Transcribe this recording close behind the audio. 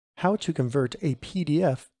how to convert a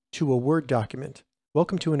PDF to a Word document.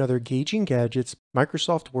 Welcome to another Gauging Gadgets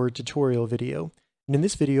Microsoft Word tutorial video. And in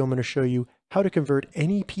this video, I'm going to show you how to convert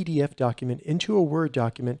any PDF document into a Word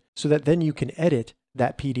document so that then you can edit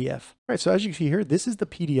that PDF. All right, so as you can see here, this is the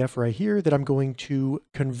PDF right here that I'm going to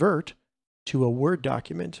convert to a Word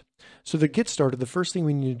document. So to get started, the first thing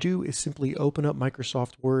we need to do is simply open up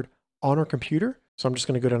Microsoft Word on our computer. So I'm just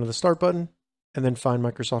going to go down to the Start button and then find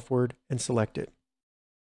Microsoft Word and select it.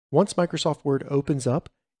 Once Microsoft Word opens up,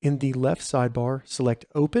 in the left sidebar, select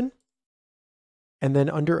Open, and then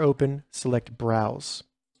under Open, select Browse.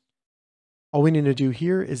 All we need to do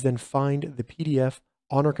here is then find the PDF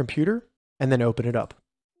on our computer and then open it up.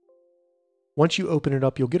 Once you open it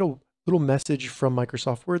up, you'll get a little message from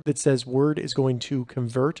Microsoft Word that says Word is going to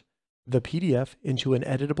convert the PDF into an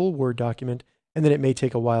editable Word document, and then it may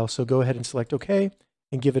take a while, so go ahead and select OK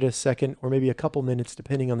and give it a second or maybe a couple minutes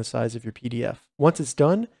depending on the size of your PDF. Once it's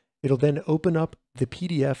done, it'll then open up the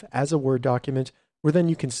PDF as a Word document where then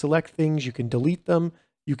you can select things, you can delete them,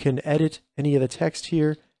 you can edit any of the text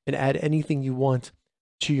here and add anything you want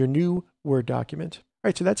to your new Word document. All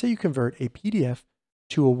right, so that's how you convert a PDF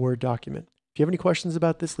to a Word document. If you have any questions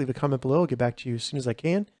about this, leave a comment below. I'll get back to you as soon as I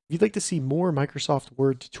can. If you'd like to see more Microsoft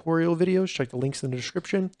Word tutorial videos, check the links in the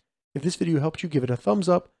description. If this video helped you, give it a thumbs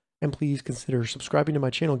up, and please consider subscribing to my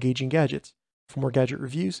channel, Gauging Gadgets, for more gadget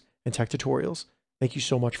reviews and tech tutorials. Thank you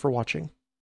so much for watching.